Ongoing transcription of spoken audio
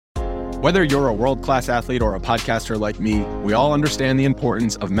Whether you're a world-class athlete or a podcaster like me, we all understand the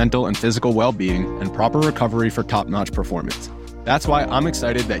importance of mental and physical well-being and proper recovery for top-notch performance. That's why I'm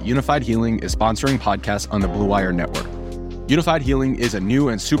excited that Unified Healing is sponsoring podcasts on the Blue Wire Network. Unified Healing is a new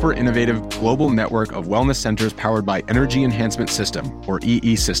and super innovative global network of wellness centers powered by Energy Enhancement System, or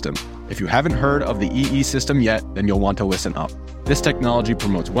EE System. If you haven't heard of the EE System yet, then you'll want to listen up. This technology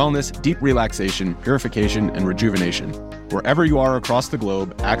promotes wellness, deep relaxation, purification, and rejuvenation. Wherever you are across the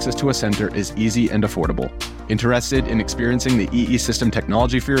globe, access to a center is easy and affordable. Interested in experiencing the EE System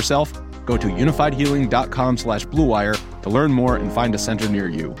technology for yourself? Go to unifiedhealing.com/bluewire to learn more and find a center near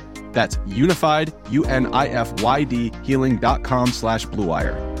you. That's unified, UNIFYD,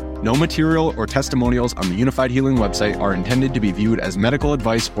 healing.com/bluewire. No material or testimonials on the Unified Healing website are intended to be viewed as medical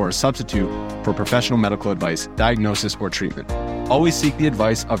advice or a substitute for professional medical advice, diagnosis, or treatment. Always seek the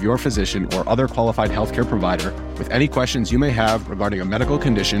advice of your physician or other qualified healthcare provider with any questions you may have regarding a medical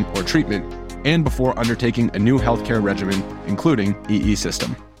condition or treatment and before undertaking a new healthcare regimen, including EE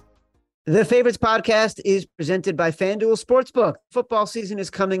System. The Favorites podcast is presented by FanDuel Sportsbook. Football season is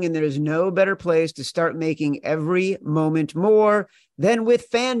coming, and there is no better place to start making every moment more than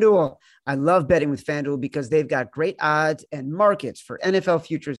with FanDuel. I love betting with FanDuel because they've got great odds and markets for NFL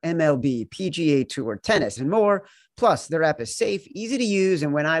futures, MLB, PGA Tour, tennis, and more. Plus, their app is safe, easy to use,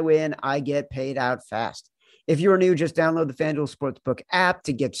 and when I win, I get paid out fast. If you're new, just download the FanDuel Sportsbook app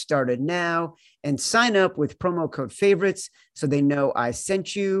to get started now and sign up with promo code FAVORITES so they know I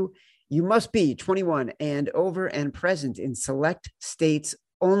sent you. You must be 21 and over and present in select states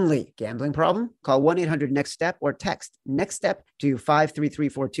only. Gambling problem? Call 1-800-NEXT-STEP or text NEXT STEP to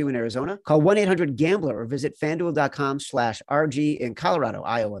 53342 in Arizona. Call 1-800-GAMBLER or visit FanDuel.com/RG in Colorado,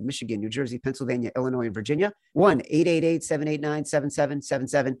 Iowa, Michigan, New Jersey, Pennsylvania, Illinois, and Virginia.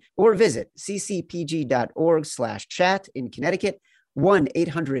 1-888-789-7777 or visit ccpg.org/chat in Connecticut.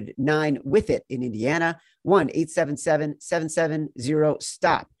 1-800-9-WITH-IT in Indiana.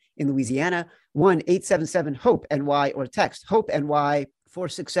 1-877-770-STOP in Louisiana, 1-877-HOPE-NY or text HOPE-NY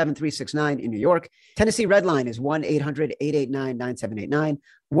 467-369 in New York. Tennessee Redline is 1-800-889-9789,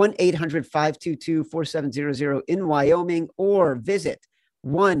 1-800-522-4700 in Wyoming, or visit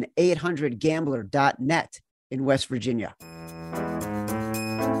 1-800-GAMBLER.net in West Virginia.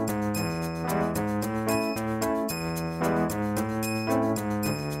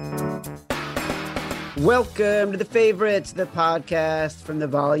 Welcome to The Favorites, the podcast from the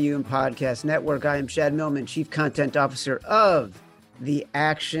Volume Podcast Network. I am Chad Millman, Chief Content Officer of the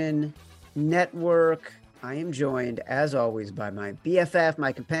Action Network. I am joined, as always, by my BFF,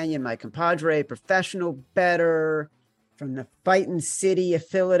 my companion, my compadre, professional bettor from the fighting city of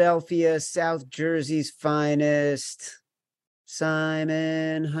Philadelphia, South Jersey's finest,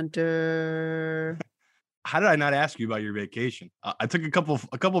 Simon Hunter. How did I not ask you about your vacation? I took a couple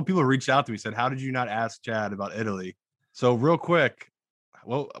of people reached out to me, said, how did you not ask Chad about Italy? So real quick,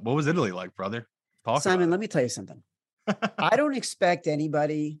 what was Italy like, brother? Simon, let me tell you something. I don't expect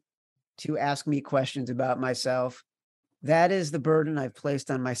anybody to ask me questions about myself. That is the burden I've placed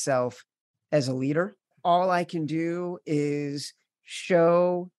on myself as a leader. All I can do is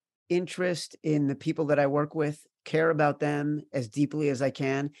show interest in the people that I work with, care about them as deeply as I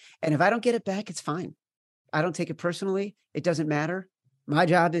can. And if I don't get it back, it's fine. I don't take it personally. It doesn't matter. My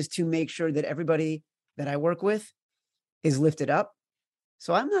job is to make sure that everybody that I work with is lifted up.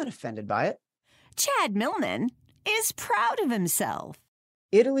 So I'm not offended by it. Chad Millman is proud of himself.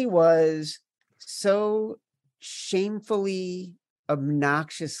 Italy was so shamefully,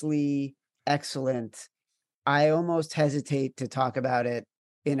 obnoxiously excellent. I almost hesitate to talk about it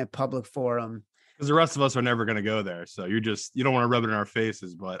in a public forum. Because the rest of us are never going to go there. So you don't want to rub it in our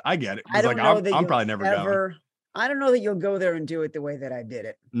faces, but I get it. I don't know that I'm probably never going. I don't know that you'll go there and do it the way that I did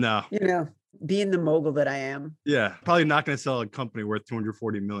it. No. Being the mogul that I am. Yeah. Probably not going to sell a company worth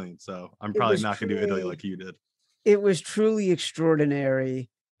 $240 million. So I'm probably not going to do Italy like you did. It was truly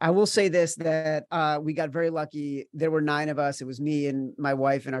extraordinary. I will say this, that we got very lucky. There were 9 of us. It was me and my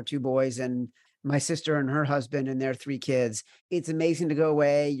wife and our 2 boys and my sister and her husband and their 3 kids. It's amazing to go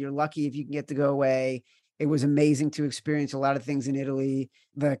away. You're lucky if you can get to go away. It was amazing to experience a lot of things in Italy.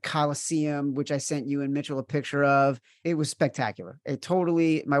 The Colosseum, which I sent you and Mitchell a picture of, it was spectacular.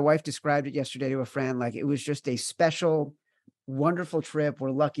 My wife described it yesterday to a friend, like it was just a special, wonderful trip. We're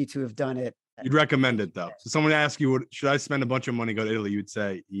lucky to have done it. You'd recommend it though. So someone asked you, should I spend a bunch of money, go to Italy? You'd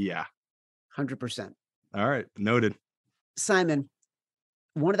say, yeah. 100%. All right. Noted. Simon,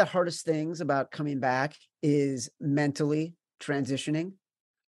 one of the hardest things about coming back is mentally transitioning.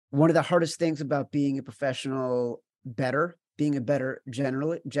 One of the hardest things about being a professional bettor, being a bettor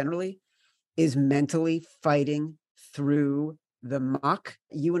generally, is mentally fighting through the muck.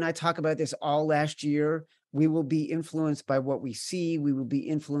 You and I talk about this all last year. We will be influenced by what we see. We will be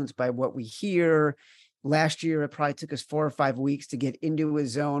influenced by what we hear. Last year, it probably took us 4 or 5 weeks to get into a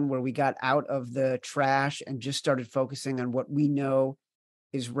zone where we got out of the trash and just started focusing on what we know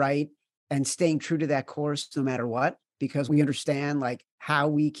is right and staying true to that course no matter what, because we understand like how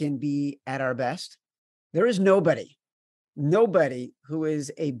we can be at our best. There is nobody who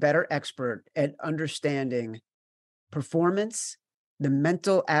is a better expert at understanding performance, the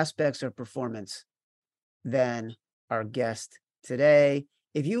mental aspects of performance, than our guest today.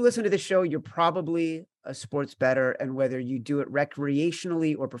 If you listen to the show, you're probably a sports bettor, and whether you do it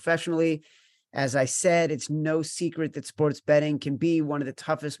recreationally or professionally, as I said, it's no secret that sports betting can be one of the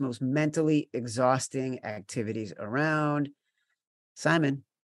toughest, most mentally exhausting activities around. Simon,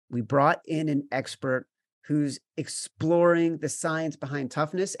 we brought in an expert who's exploring the science behind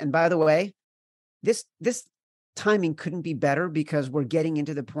toughness. And by the way, this timing couldn't be better because we're getting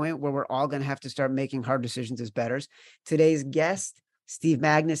into the point where we're all going to have to start making hard decisions as bettors. Today's guest, Steve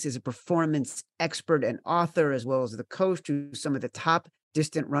Magness, is a performance expert and author, as well as the coach to some of the top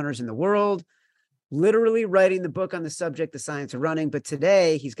distant runners in the world, literally writing the book on the subject, The Science of Running. But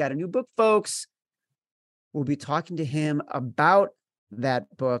today he's got a new book, folks. We'll be talking to him about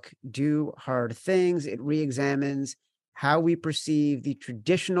that book, Do Hard Things. It reexamines how we perceive the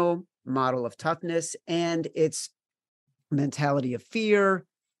traditional model of toughness and its mentality of fear,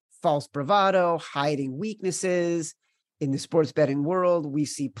 false bravado, hiding weaknesses. In the sports betting world, we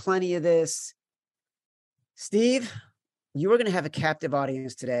see plenty of this. Steve, you are going to have a captive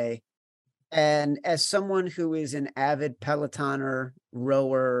audience today. And as someone who is an avid Pelotoner,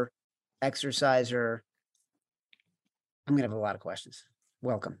 rower, exerciser, I'm going to have a lot of questions.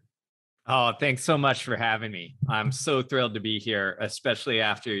 Welcome. Oh, thanks so much for having me. I'm so thrilled to be here, especially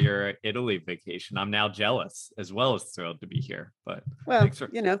after your Italy vacation. I'm now jealous as well as thrilled to be here. But well,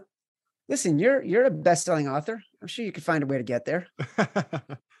 listen, you're a best-selling author. I'm sure you could find a way to get there.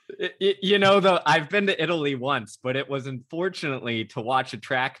 Though I've been to Italy once, but it was unfortunately to watch a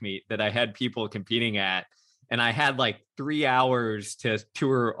track meet that I had people competing at. And I had like 3 hours to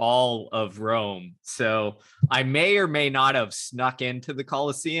tour all of Rome. So I may or may not have snuck into the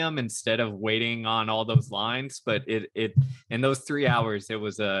Colosseum instead of waiting on all those lines. But it in those 3 hours, it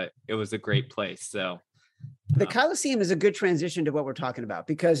was a great place. So the Colosseum is a good transition to what we're talking about,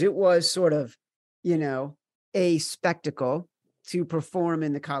 because it was sort of, a spectacle to perform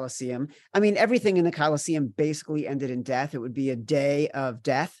in the Colosseum. I mean, everything in the Colosseum basically ended in death. It would be a day of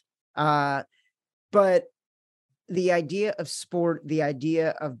death. But the idea of sport, the idea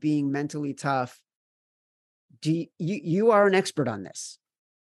of being mentally tough, you are an expert on this.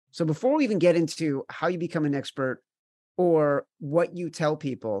 So before we even get into how you become an expert or what you tell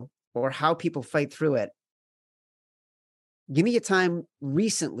people or how people fight through it, give me a time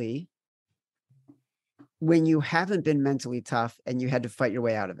recently when you haven't been mentally tough and you had to fight your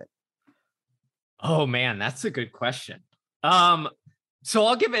way out of it. Oh man, that's a good question. So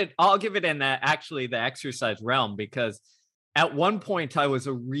I'll give it in the exercise realm, because at one point I was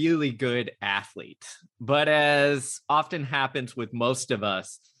a really good athlete, but as often happens with most of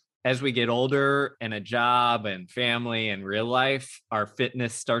us, as we get older and a job and family and real life, our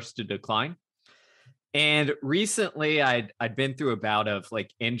fitness starts to decline. And recently I'd been through a bout of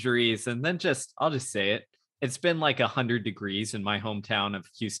like injuries, and then I'll just say it. It's been like 100 degrees in my hometown of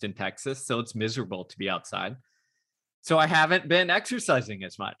Houston, Texas. So it's miserable to be outside. So I haven't been exercising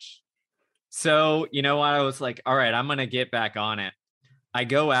as much. So, I was like, all right, I'm going to get back on it. I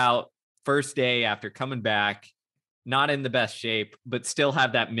go out first day after coming back, not in the best shape, but still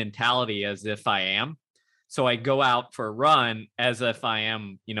have that mentality as if I am. So I go out for a run as if I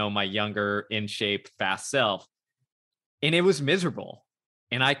am, my younger, in shape, fast self. And it was miserable.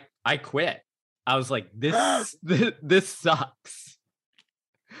 And I quit. I was like, this sucks.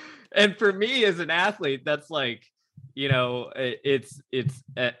 And for me as an athlete, that's like, it's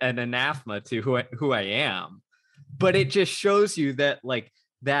an anathema to who I am. But it just shows you that like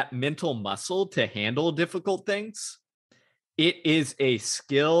that mental muscle to handle difficult things, it is a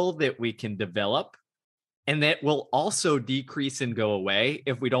skill that we can develop, and that will also decrease and go away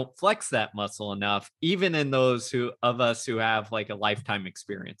if we don't flex that muscle enough, even in those of us who have like a lifetime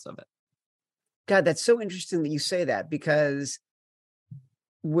experience of it. God, that's so interesting that you say that, because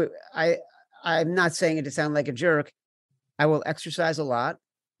I'm not saying it to sound like a jerk. I will exercise a lot.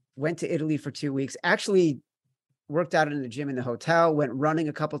 Went to Italy for 2 weeks. Actually worked out in the gym in the hotel, went running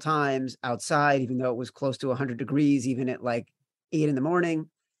a couple times outside, even though it was close to 100 degrees, even at like 8 a.m.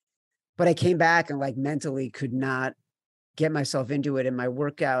 But I came back and like mentally could not get myself into it. And my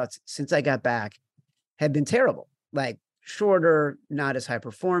workouts since I got back have been terrible. Like shorter, not as high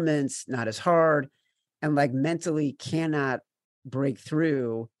performance, not as hard, and like mentally cannot break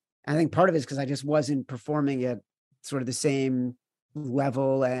through. I think part of it is because I just wasn't performing at sort of the same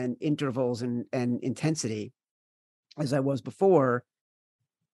level and intervals and intensity as I was before.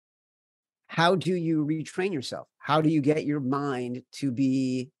 How do you retrain yourself? How do you get your mind to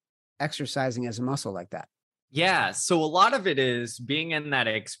be exercising as a muscle like that? Yeah. So a lot of it is being in that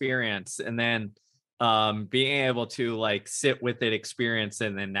experience and then being able to like sit with it, experience,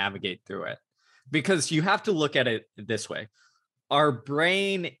 and then navigate through it. Because you have to look at it this way. Our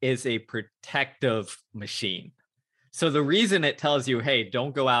brain is a protective machine. So the reason it tells you, hey,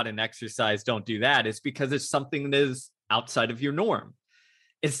 don't go out and exercise, don't do that, is because it's something that is outside of your norm.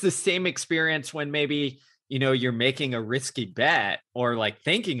 It's the same experience when maybe, you're making a risky bet or like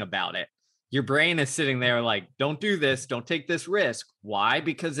thinking about it. Your brain is sitting there like, don't do this, don't take this risk. Why?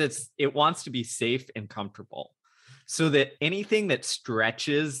 Because it wants to be safe and comfortable. So that anything that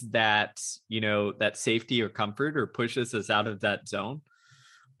stretches that, that safety or comfort or pushes us out of that zone,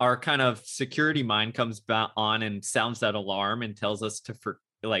 our kind of security mind comes back on and sounds that alarm and tells us to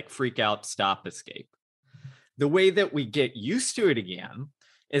freak out, stop, escape. The way that we get used to it again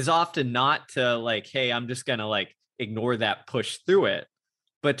is often not to like, hey, I'm just going to like ignore that, push through it,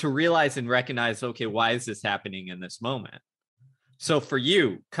 but to realize and recognize, okay, why is this happening in this moment? So for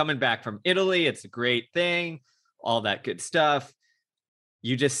you coming back from Italy, it's a great thing, all that good stuff.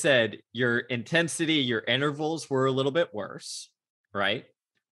 You just said your intensity, your intervals were a little bit worse, right?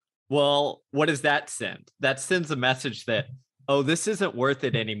 Well, what does that send? That sends a message that, oh, this isn't worth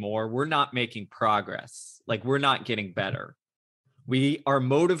it anymore. We're not making progress. Like we're not getting better. We are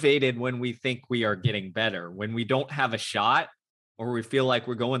motivated when we think we are getting better. When we don't have a shot or we feel like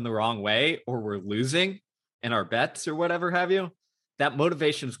we're going the wrong way or we're losing in our bets or whatever have you, that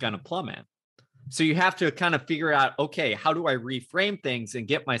motivation is going to plummet. So you have to kind of figure out, okay, how do I reframe things and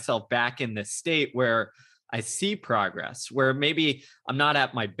get myself back in this state where I see progress, where maybe I'm not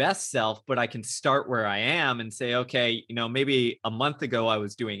at my best self, but I can start where I am and say, okay, maybe a month ago I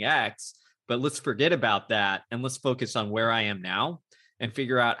was doing X, but let's forget about that and let's focus on where I am now and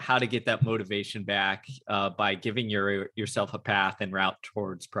figure out how to get that motivation back by giving yourself a path and route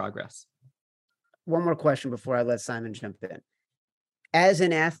towards progress. One more question before I let Simon jump in. As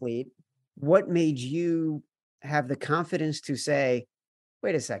an athlete, what made you have the confidence to say,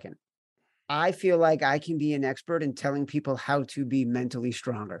 wait a second, I feel like I can be an expert in telling people how to be mentally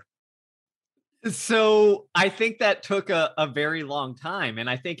stronger? So I think that took a very long time. And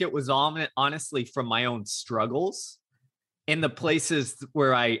I think it was honestly from my own struggles in the places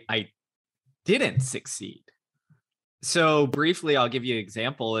where I didn't succeed. So briefly, I'll give you an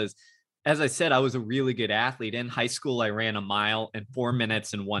example is, as I said, I was a really good athlete. In high school, I ran a mile in 4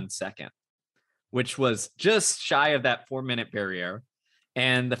 minutes and 1 second, which was just shy of that 4-minute barrier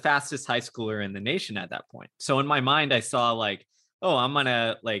and the fastest high schooler in the nation at that point. So in my mind, I saw like, oh, I'm going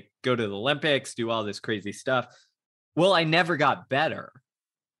to like go to the Olympics, do all this crazy stuff. Well, I never got better.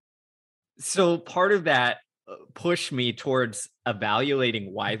 So part of that pushed me towards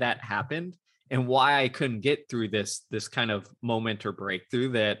evaluating why that happened and why I couldn't get through this kind of moment or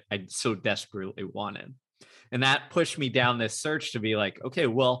breakthrough that I so desperately wanted. And that pushed me down this search to be like, okay,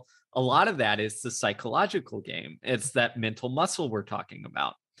 well, a lot of that is the psychological game. It's that mental muscle we're talking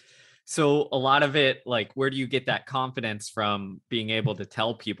about. So a lot of it, like, where do you get that confidence from being able to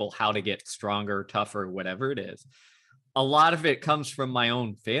tell people how to get stronger, tougher, whatever it is? A lot of it comes from my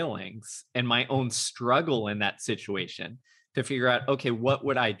own failings and my own struggle in that situation to figure out, okay, what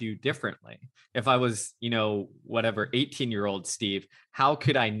would I do differently? If I was, 18-year-old Steve, how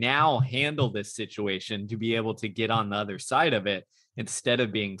could I now handle this situation to be able to get on the other side of it instead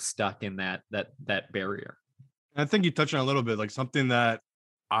of being stuck in that barrier? I think you touched on a little bit, like something that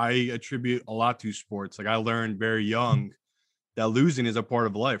I attribute a lot to sports. Like I learned very young that losing is a part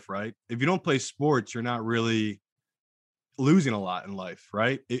of life, right? If you don't play sports, you're not really losing a lot in life,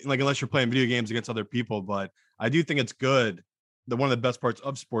 right? Like unless you're playing video games against other people. But I do think it's good that one of the best parts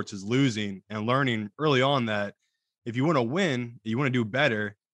of sports is losing and learning early on that if you want to win, you want to do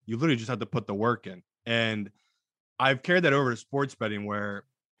better, you literally just have to put the work in. And I've carried that over to sports betting where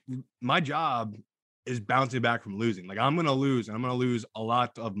my job is bouncing back from losing. Like I'm going to lose and I'm going to lose a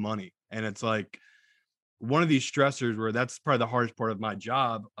lot of money. And it's like one of these stressors where that's probably the hardest part of my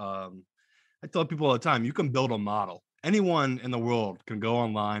job. I tell people all the time, you can build a model. Anyone in the world can go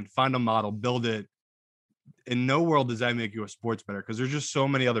online, find a model, build it. In no world does that make you a sports bettor because there's just so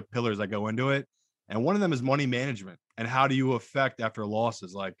many other pillars that go into it. And one of them is money management and how do you affect after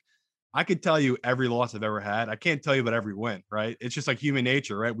losses? Like I could tell you every loss I've ever had. I can't tell you about every win, right? It's just like human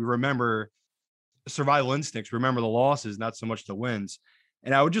nature, right? We remember survival instincts. Remember the losses, not so much the wins.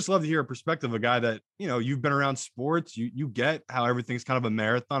 And I would just love to hear a perspective of a guy that, you've been around sports. You get how everything's kind of a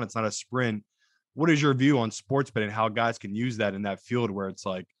marathon. It's not a sprint. What is your view on sports betting, how guys can use that in that field where it's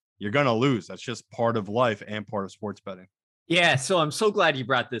like, you're going to lose? That's just part of life and part of sports betting. Yeah. So I'm so glad you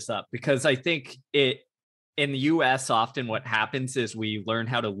brought this up, because I think in the US, often what happens is we learn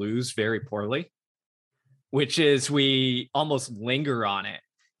how to lose very poorly, which is we almost linger on it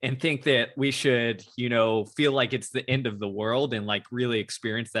and think that we should, feel like it's the end of the world and like really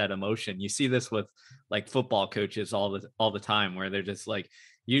experience that emotion. You see this with like football coaches all the time, where they're just like,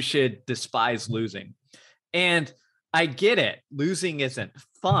 you should despise losing. And I get it. Losing isn't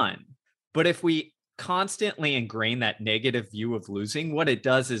fun. But if we constantly ingrain that negative view of losing, what it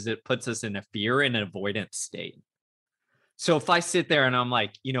does is it puts us in a fear and avoidance state. So if I sit there and I'm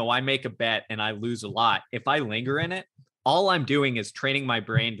like, I make a bet and I lose a lot, if I linger in it, all I'm doing is training my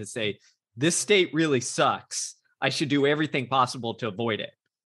brain to say, this state really sucks. I should do everything possible to avoid it,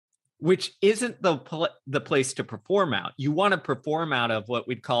 which isn't the place to perform out. You want to perform out of what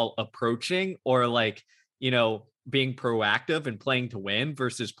we'd call approaching, or like, being proactive and playing to win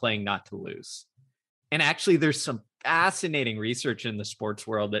versus playing not to lose. And actually, there's some fascinating research in the sports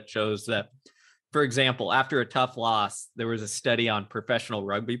world that shows that, for example, after a tough loss, there was a study on professional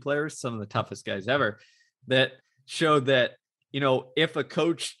rugby players, some of the toughest guys ever, that showed that, if a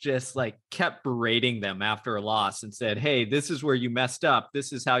coach just like kept berating them after a loss and said, hey, this is where you messed up,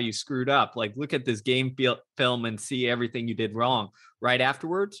 this is how you screwed up, like, look at this game film and see everything you did wrong right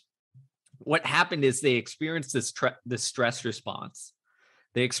afterwards, what happened is they experienced this stress response.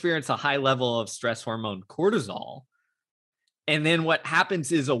 They experience a high level of stress hormone cortisol. And then what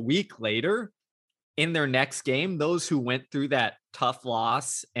happens is a week later, in their next game, those who went through that tough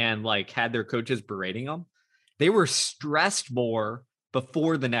loss and like had their coaches berating them, they were stressed more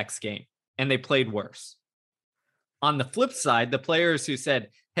before the next game and they played worse. On the flip side, the players who said,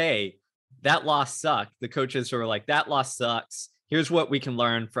 hey, that loss sucked, the coaches were like, that loss sucks, here's what we can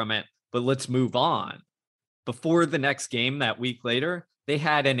learn from it, but let's move on. Before the next game that week later, they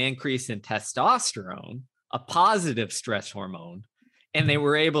had an increase in testosterone, a positive stress hormone, and they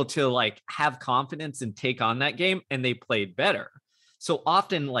were able to like have confidence and take on that game, and they played better. So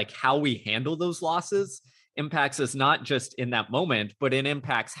often, like, how we handle those losses impacts us not just in that moment, but it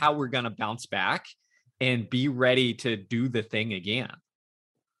impacts how we're going to bounce back and be ready to do the thing again.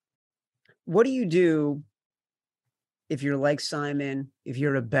 What do you do if you're like Simon, if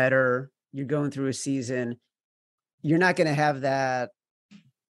you're a bettor, you're going through a season, you're not going to have that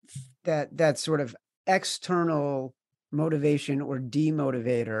sort of external motivation or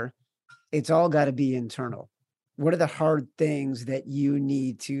demotivator. It's all got to be internal. What are the hard things that you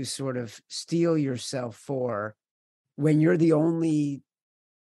need to sort of steel yourself for when you're the only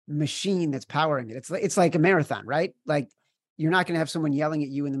machine that's powering it? It's like a marathon, right? Like, you're not going to have someone yelling at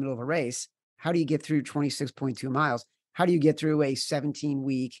you in the middle of a race. How do you get through 26.2 miles? How do you get through a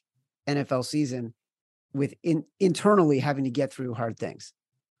 17-week NFL season with internally having to get through hard things?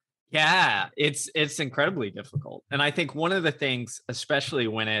 Yeah, it's incredibly difficult. And I think one of the things, especially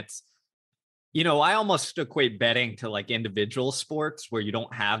when it's, I almost equate betting to like individual sports where you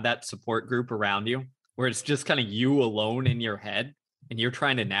don't have that support group around you, where it's just kind of you alone in your head and you're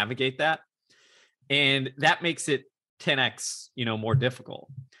trying to navigate that. And that makes it 10x, more difficult.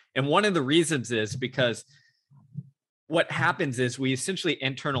 And one of the reasons is because what happens is we essentially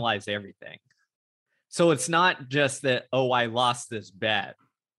internalize everything. So it's not just that, oh, I lost this bet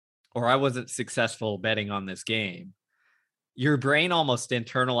or I wasn't successful betting on this game. Your brain almost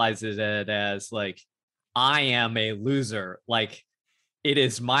internalizes it as like, I am a loser. Like, it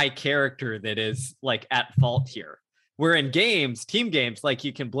is my character that is like at fault here. Where in games, team games, like,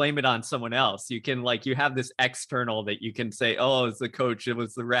 you can blame it on someone else. You can you have this external that you can say, oh, it's the coach, it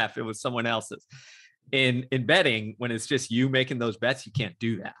was the ref, it was someone else's. In betting, when it's just you making those bets, you can't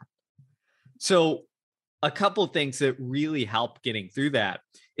do that. So a couple things that really help getting through that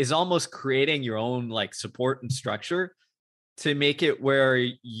is almost creating your own like support and structure to make it where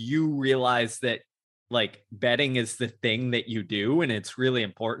you realize that like betting is the thing that you do and it's really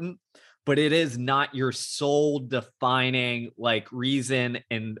important, but it is not your sole defining like reason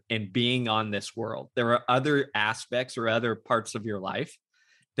and being on this world. There are other aspects or other parts of your life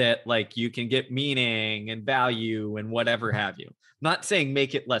that like you can get meaning and value and whatever have you. I'm not saying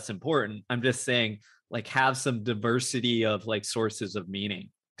make it less important. I'm just saying like have some diversity of like sources of meaning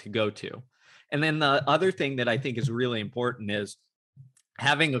to go to. And then the other thing that I think is really important is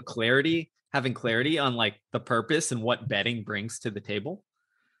having clarity on like the purpose and what betting brings to the table.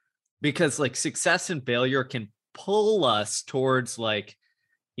 Because like success and failure can pull us towards like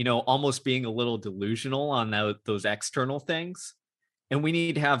almost being a little delusional on those external things. And we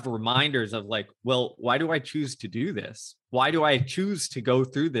need to have reminders of like, well, why do I choose to do this? Why do I choose to go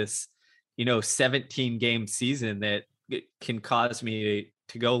through this, 17 game season that can cause me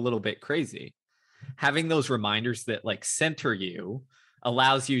to go a little bit crazy? Having those reminders that like center you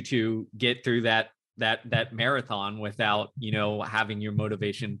allows you to get through that marathon without, having your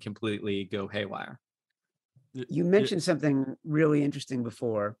motivation completely go haywire. You mentioned something really interesting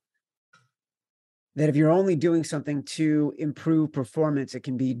before, that if you're only doing something to improve performance, it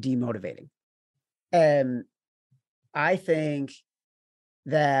can be demotivating. And I think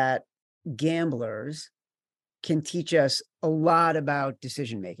that gamblers can teach us a lot about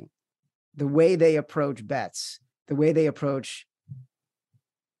decision-making, the way they approach bets, the way they approach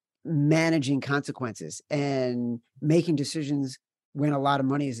managing consequences and making decisions when a lot of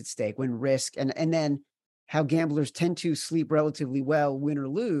money is at stake, when risk, and then how gamblers tend to sleep relatively well, win or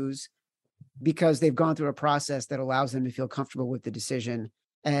lose, because they've gone through a process that allows them to feel comfortable with the decision.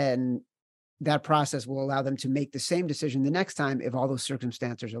 And that process will allow them to make the same decision the next time if all those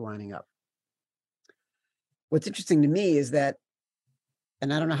circumstances are lining up. What's interesting to me is that,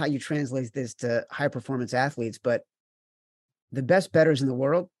 and I don't know how you translate this to high performance athletes, but the best bettors in the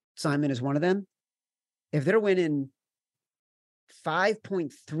world, Simon is one of them. If they're winning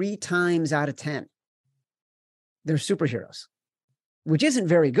 5.3 times out of 10, they're superheroes, which isn't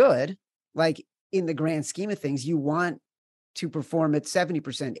very good. Like in the grand scheme of things, you want to perform at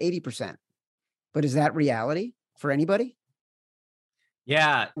 70%, 80%. But is that reality for anybody?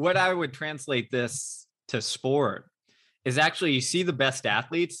 Yeah. What I would translate this to sport is actually you see the best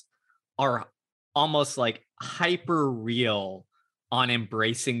athletes are almost like hyper real on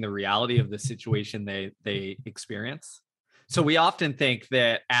embracing the reality of the situation they experience. So we often think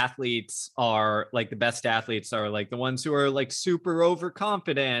that athletes are like the best athletes are like the ones who are like super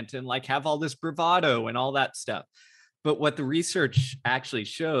overconfident and like have all this bravado and all that stuff. But what the research actually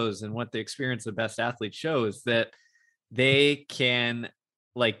shows and what the experience of the best athletes shows that they can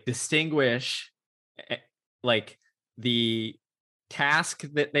like distinguish like the task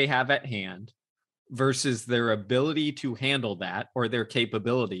that they have at hand versus their ability to handle that or their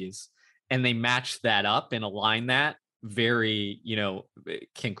capabilities. And they match that up and align that very,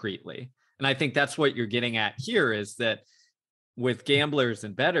 concretely. And I think that's what you're getting at here is that with gamblers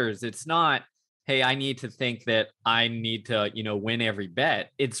and bettors, it's not, hey, I need to think that I need to, win every bet.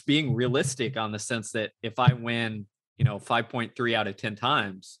 It's being realistic on the sense that if I win, 5.3 out of 10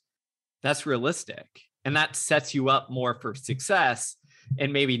 times, that's realistic. And that sets you up more for success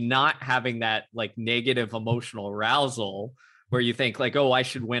and maybe not having that like negative emotional arousal where you think like, oh, I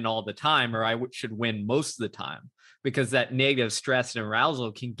should win all the time or I should win most of the time, because that negative stress and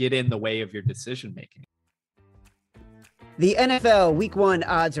arousal can get in the way of your decision making. The NFL Week 1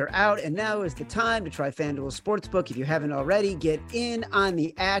 odds are out, and now is the time to try FanDuel Sportsbook. If you haven't already, get in on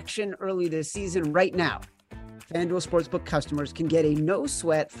the action early this season right now. FanDuel Sportsbook customers can get a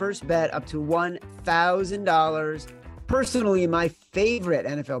no-sweat first bet up to $1,000. Personally, my favorite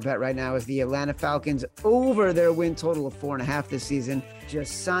NFL bet right now is the Atlanta Falcons over their win total of 4.5 this season.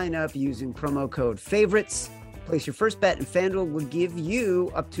 Just sign up using promo code FAVORITES. Place your first bet, and FanDuel will give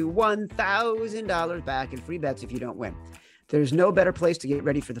you up to $1,000 back in free bets if you don't win. There's no better place to get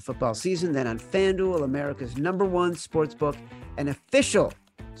ready for the football season than on FanDuel, America's #1 sportsbook and official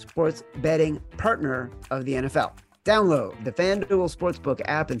sports betting partner of the NFL. Download the FanDuel Sportsbook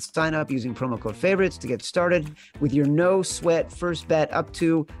app and sign up using promo code FAVORITES to get started with your no-sweat first bet up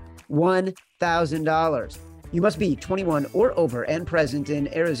to $1,000. You must be 21 or over and present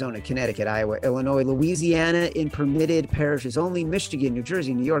in Arizona, Connecticut, Iowa, Illinois, Louisiana in permitted parishes only, Michigan, New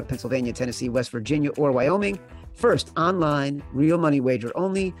Jersey, New York, Pennsylvania, Tennessee, West Virginia, or Wyoming. First, online, real money wager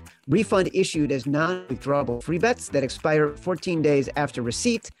only. Refund issued as non-withdrawable free bets that expire 14 days after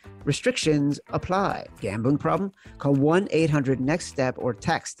receipt. Restrictions apply. Gambling problem? Call 1-800-NEXT-STEP or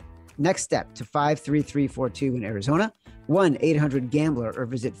text NEXT STEP to 53342 in Arizona, 1-800-GAMBLER, or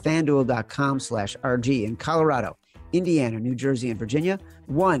visit FanDuel.com/RG in Colorado, Indiana, New Jersey, and Virginia,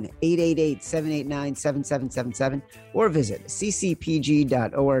 1-888-789-7777, or visit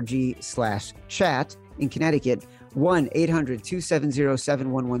ccpg.org/chat in Connecticut,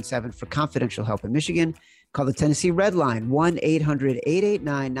 1-800-270-7117 for confidential help in Michigan. Call the Tennessee Red Line,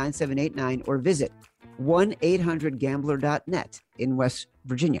 1-800-889-9789, or visit 1-800-GAMBLER.net in West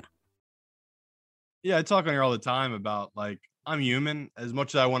Virginia. Yeah, I talk on here all the time about like, I'm human. As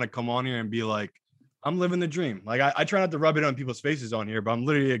much as I want to come on here and be like, I'm living the dream. Like I try not to rub it on people's faces on here, but I'm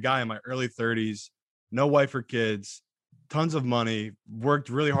literally a guy in my early 30s, no wife or kids, tons of money, worked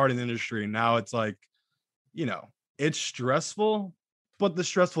really hard in the industry. Now it's like, it's stressful, but the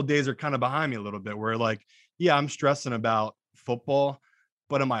stressful days are kind of behind me a little bit, where like, yeah, I'm stressing about football,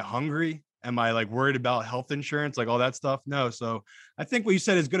 but am I hungry? Am I like worried about health insurance, like all that stuff? No. So I think what you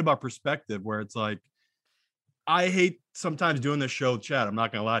said is good about perspective, where it's like, I hate sometimes doing this show, Chad. I'm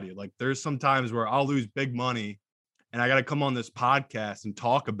not going to lie to you. Like, there's some times where I'll lose big money and I got to come on this podcast and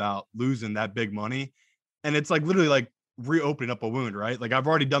talk about losing that big money. And it's like literally like reopening up a wound, right? Like, I've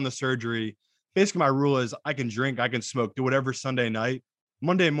already done the surgery. Basically, my rule is I can drink, I can smoke, do whatever Sunday night.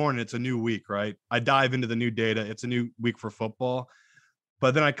 Monday morning, it's a new week, right? I dive into the new data. It's a new week for football.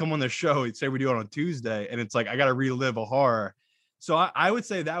 But then I come on the show, say we do it on Tuesday, and it's like I got to relive a horror. So I would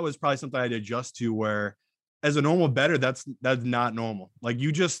say that was probably something I'd adjust to, where as a normal bettor, that's not normal. Like,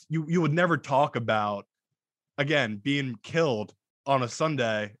 you would never talk about, again, being killed on a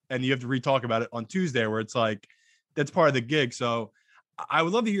Sunday, and you have to re-talk about it on Tuesday, where it's like that's part of the gig. So I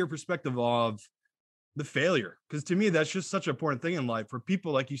would love to hear your perspective of the failure, because to me, that's just such an important thing in life for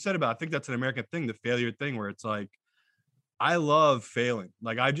people, like you said about, I think that's an American thing, the failure thing, where it's like, I love failing.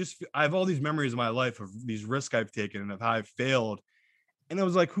 Like, I have all these memories in my life of these risks I've taken and of how I've failed. And it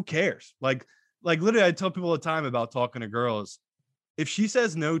was like, who cares? Like literally, I tell people all the time about talking to girls. If she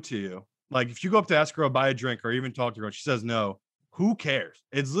says no to you, like if you go up to ask her to buy a drink or even talk to her and she says no, who cares?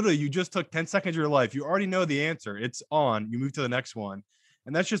 It's literally, you just took 10 seconds of your life. You already know the answer. It's on. You move to the next one.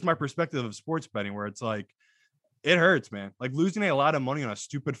 And that's just my perspective of sports betting, where it's like, it hurts, man. Like, losing a lot of money on a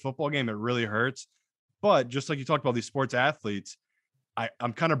stupid football game, it really hurts. But just like you talked about these sports athletes,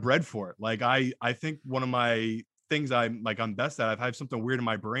 I'm kind of bred for it. Like, I think one of my things I'm best at, I have something weird in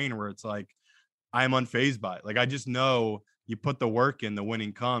my brain where it's like, I'm unfazed by it. Like, I just know you put the work in, the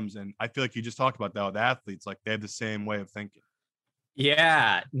winning comes. And I feel like you just talked about that with athletes. Like, they have the same way of thinking.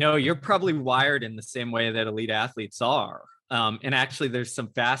 Yeah, no, you're probably wired in the same way that elite athletes are. And actually, there's some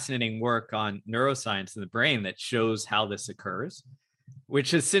fascinating work on neuroscience in the brain that shows how this occurs,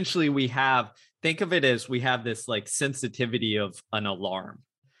 which essentially think of it as we have this like sensitivity of an alarm.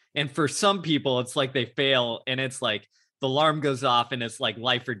 And for some people, it's like they fail and it's like the alarm goes off and it's like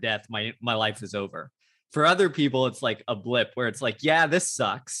life or death. My life is over. For other people, it's like a blip where it's like, yeah, this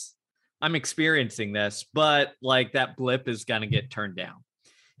sucks. I'm experiencing this, but like that blip is going to get turned down.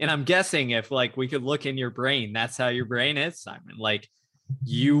 And I'm guessing if like we could look in your brain, that's how your brain is, Simon. Like,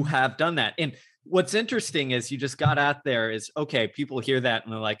 you have done that. And what's interesting is you just got out there is, okay, people hear that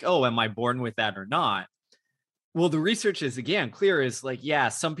and they're like, oh, am I born with that or not? Well, the research is, again, clear, is like, yeah,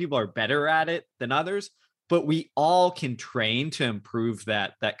 some people are better at it than others, but we all can train to improve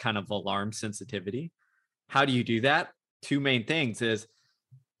that kind of alarm sensitivity. How do you do that? Two main things is,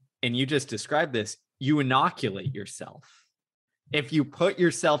 and you just described this, you inoculate yourself. If you put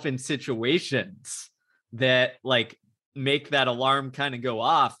yourself in situations that like make that alarm kind of go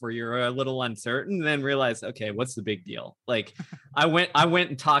off where you're a little uncertain, then realize, okay, what's the big deal? Like, I went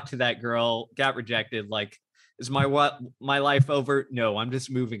and talked to that girl, got rejected. Like, is my life over? No, I'm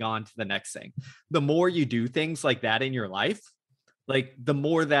just moving on to the next thing. The more you do things like that in your life, like the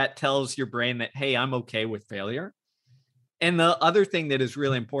more that tells your brain that, hey, I'm okay with failure. And the other thing that is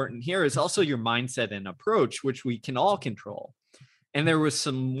really important here is also your mindset and approach, which we can all control. And there was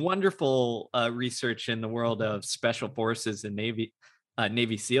some wonderful research in the world of special forces and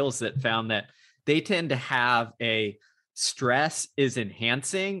Navy SEALs that found that they tend to have a stress is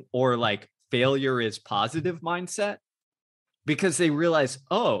enhancing or like failure is positive mindset, because they realize,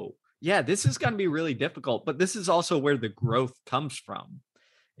 oh, yeah, this is going to be really difficult, but this is also where the growth comes from.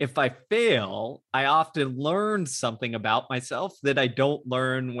 If I fail, I often learn something about myself that I don't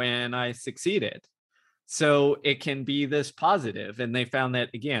learn when I succeeded. So it can be this positive. And they found that,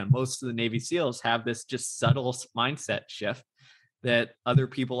 again, most of the Navy SEALs have this just subtle mindset shift that other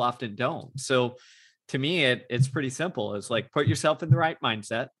people often don't. So to me, it's pretty simple. It's like, put yourself in the right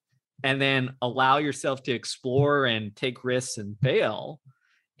mindset and then allow yourself to explore and take risks and fail.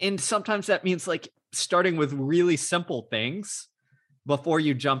 And sometimes that means like starting with really simple things before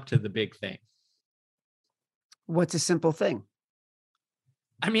you jump to the big thing. What's a simple thing?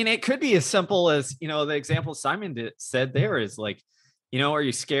 I mean, it could be as simple as, the example Simon said there is like, are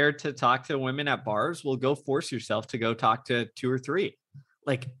you scared to talk to women at bars? Well, go force yourself to go talk to 2 or 3.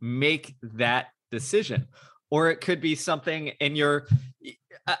 Like, make that decision. Or it could be something in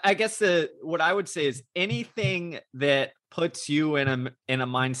I guess what I would say is anything that puts you in a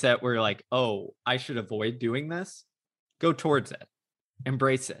mindset where you're like, oh, I should avoid doing this, go towards it.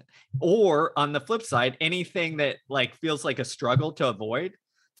 Embrace it. Or on the flip side, anything that like feels like a struggle to avoid,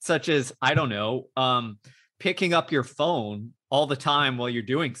 such as, I don't know, picking up your phone all the time while you're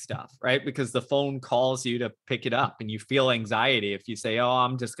doing stuff, right? Because the phone calls you to pick it up and you feel anxiety if you say, oh,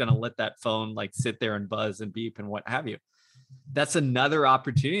 I'm just going to let that phone like sit there and buzz and beep and what have you. that's another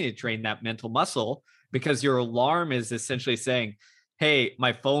opportunity to train that mental muscle, because your alarm is essentially saying, hey,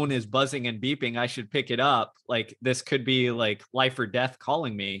 my phone is buzzing and beeping, I should pick it up. Like, this could be like life or death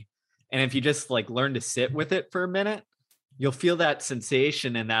calling me. And if you just like learn to sit with it for a minute, you'll feel that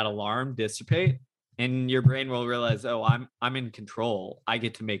sensation and that alarm dissipate, and your brain will realize, oh, I'm in control. I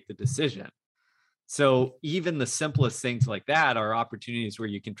get to make the decision. So even the simplest things like that are opportunities where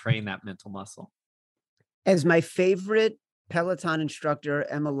you can train that mental muscle. As my favorite Peloton instructor,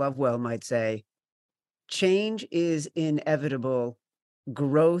 Emma Lovewell, might say, change is inevitable.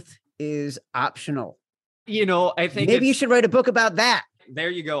 Growth is optional. I think maybe you should write a book about that. There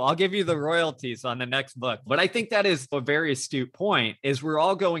you go. I'll give you the royalties on the next book. But I think that is a very astute point, is we're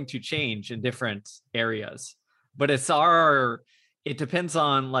all going to change in different areas, but it depends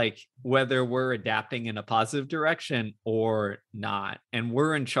on like whether we're adapting in a positive direction or not. And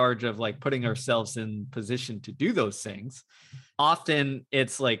we're in charge of like putting ourselves in position to do those things. Often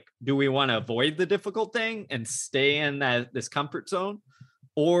it's like, do we want to avoid the difficult thing and stay in this comfort zone,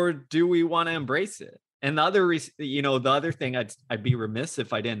 or do we want to embrace it? And the other thing I'd be remiss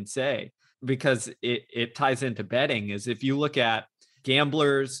if I didn't say, because it ties into betting, is if you look at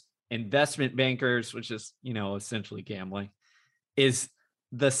gamblers, investment bankers, which is, essentially gambling, is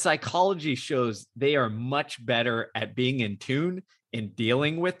the psychology shows they are much better at being in tune in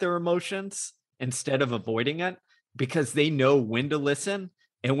dealing with their emotions instead of avoiding it, because they know when to listen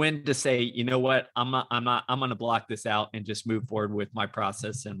and when to say, you know what, I'm going to block this out and just move forward with my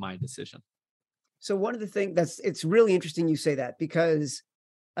process and my decision. So one of the things it's really interesting you say that, because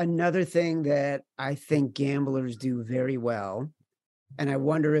another thing that I think gamblers do very well, and I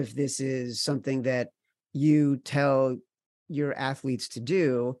wonder if this is something that you tell your athletes to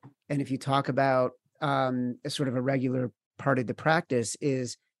do, and if you talk about a sort of a regular part of the practice,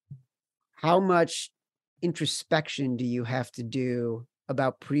 is how much introspection do you have to do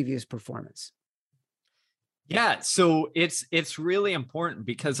about previous performance? Yeah, so it's really important,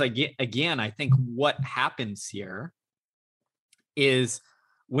 because I think what happens here is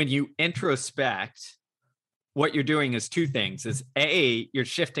when you introspect, what you're doing is two things. Is A, you're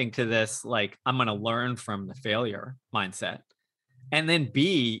shifting to this, like, I'm going to learn from the failure mindset. And then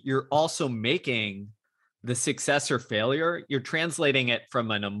B, you're also making the success or failure, you're translating it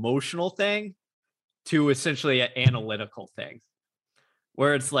from an emotional thing to essentially an analytical thing,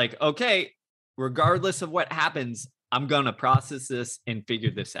 where it's like, okay, regardless of what happens, I'm going to process this and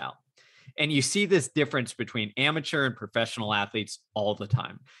figure this out. And you see this difference between amateur and professional athletes all the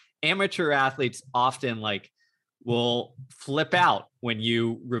time. Amateur athletes often will flip out when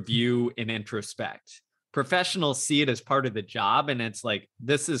you review and introspect. Professionals see it as part of the job, and it's like,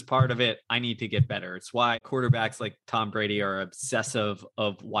 this is part of it. I need to get better. It's why quarterbacks like Tom Brady are obsessive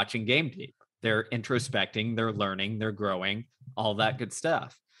of watching game tape. They're introspecting, they're learning, they're growing, all that good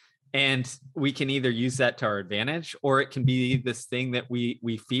stuff. And we can either use that to our advantage, or it can be this thing that we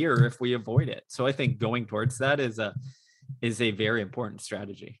fear if we avoid it. So I think going towards that is a very important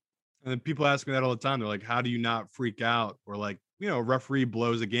strategy. And then people ask me that all the time. They're like, how do you not freak out? Or like, a referee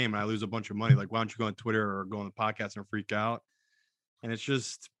blows a game and I lose a bunch of money. Like, why don't you go on Twitter or go on the podcast and freak out? And it's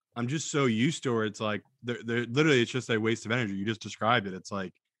just, I'm just so used to it. It's like, they're literally, it's just a waste of energy. You just described it. It's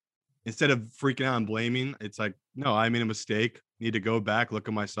like, instead of freaking out and blaming, it's like, no, I made a mistake. Need to go back, look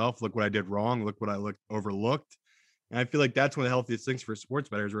at myself, look what I did wrong, look what I overlooked. And I feel like that's one of the healthiest things for sports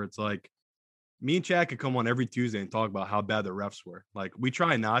bettors, where it's like, me and Chad could come on every Tuesday and talk about how bad the refs were. Like, we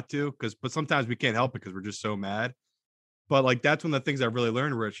try not to, but sometimes we can't help it because we're just so mad. But like, that's one of the things I've really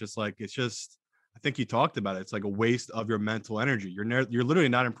learned, where it's just, I think you talked about it. It's like a waste of your mental energy. You're literally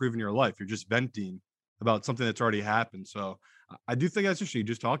not improving your life. You're just venting about something that's already happened. So I do think that's interesting. You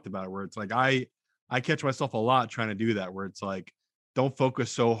just talked about it, where it's like, I catch myself a lot trying to do that, where it's like, don't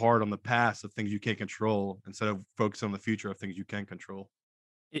focus so hard on the past of things you can't control instead of focusing on the future of things you can control.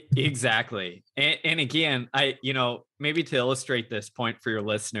 Exactly. And again, maybe to illustrate this point for your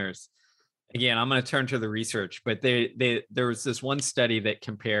listeners, again, I'm going to turn to the research, but there was this one study that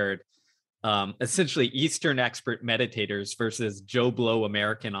compared essentially Eastern expert meditators versus Joe Blow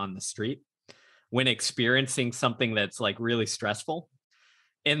American on the street when experiencing something that's like really stressful.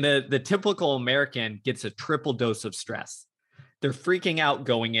 And the typical American gets a triple dose of stress. They're freaking out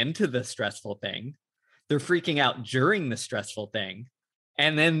going into the stressful thing. They're freaking out during the stressful thing.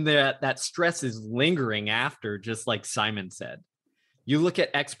 And then that stress is lingering after, just like Simon said. You look at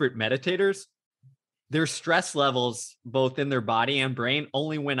expert meditators, their stress levels, both in their body and brain,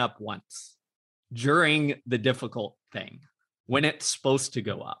 only went up once during the difficult thing when it's supposed to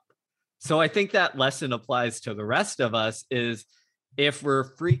go up. So I think that lesson applies to the rest of us, is if we're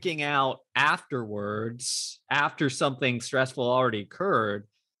freaking out afterwards, after something stressful already occurred,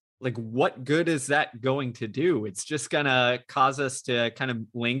 like what good is that going to do? It's just going to cause us to kind of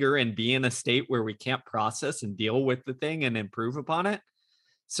linger and be in a state where we can't process and deal with the thing and improve upon it.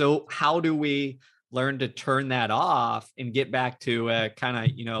 So how do we learn to turn that off and get back to a kind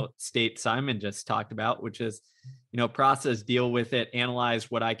of, state Simon just talked about, which is, process, deal with it,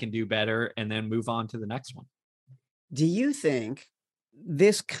 analyze what I can do better, and then move on to the next one. Do you think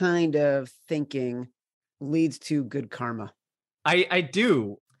this kind of thinking leads to good karma? I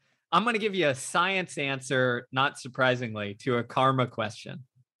do. I'm going to give you a science answer, not surprisingly, to a karma question.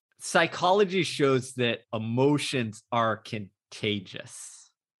 Psychology shows that emotions are contagious.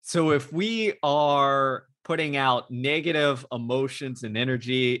 So if we are putting out negative emotions and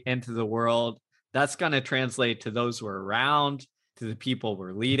energy into the world, that's going to translate to those we're around, to the people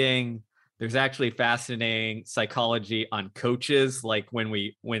we're leading. There's actually fascinating psychology on coaches, like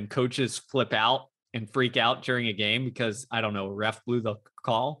when coaches flip out and freak out during a game because, I don't know, a ref blew the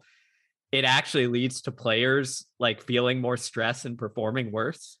call. It actually leads to players like feeling more stress and performing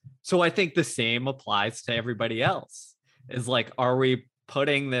worse. So I think the same applies to everybody else. Is like, are we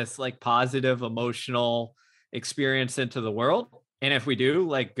putting this like positive emotional experience into the world? And if we do,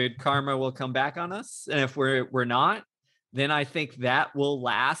 like good karma will come back on us. And if we're not, then I think that will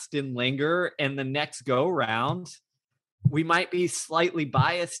last and linger. And the next go round, we might be slightly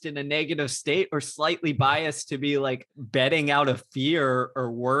biased in a negative state or slightly biased to be like betting out of fear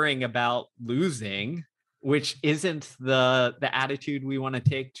or worrying about losing, which isn't the attitude we want to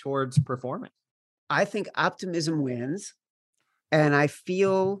take towards performance. I think optimism wins. And I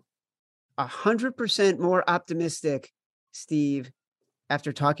feel 100% more optimistic, Steve,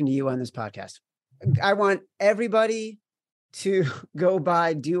 after talking to you on this podcast. I want everybody to go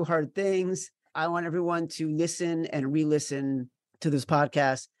buy Do Hard Things. I want everyone to listen and re-listen to this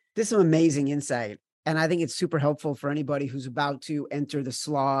podcast. This is some amazing insight. And I think it's super helpful for anybody who's about to enter the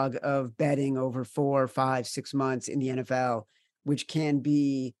slog of betting over 4, 5, 6 months in the NFL, which can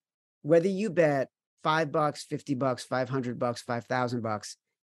be whether you bet $5, $50, $500, $5,000.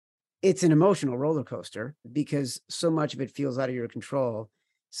 It's an emotional roller coaster because so much of it feels out of your control.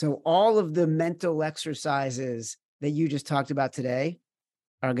 So all of the mental exercises that you just talked about today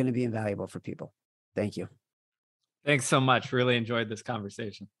are going to be invaluable for people. Thank you. Thanks so much. Really enjoyed this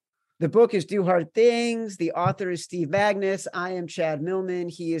conversation. The book is Do Hard Things. The author is Steve Magness. I am Chad Millman.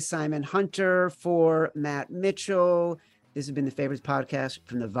 He is Simon Hunter for Matt Mitchell. This has been the Favorites Podcast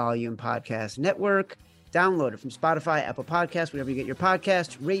from the Volume Podcast Network. Download it from Spotify, Apple Podcasts, wherever you get your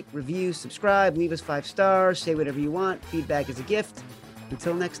podcasts. Rate, review, subscribe, leave us 5 stars, say whatever you want. Feedback is a gift.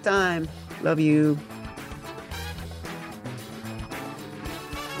 Until next time, love you.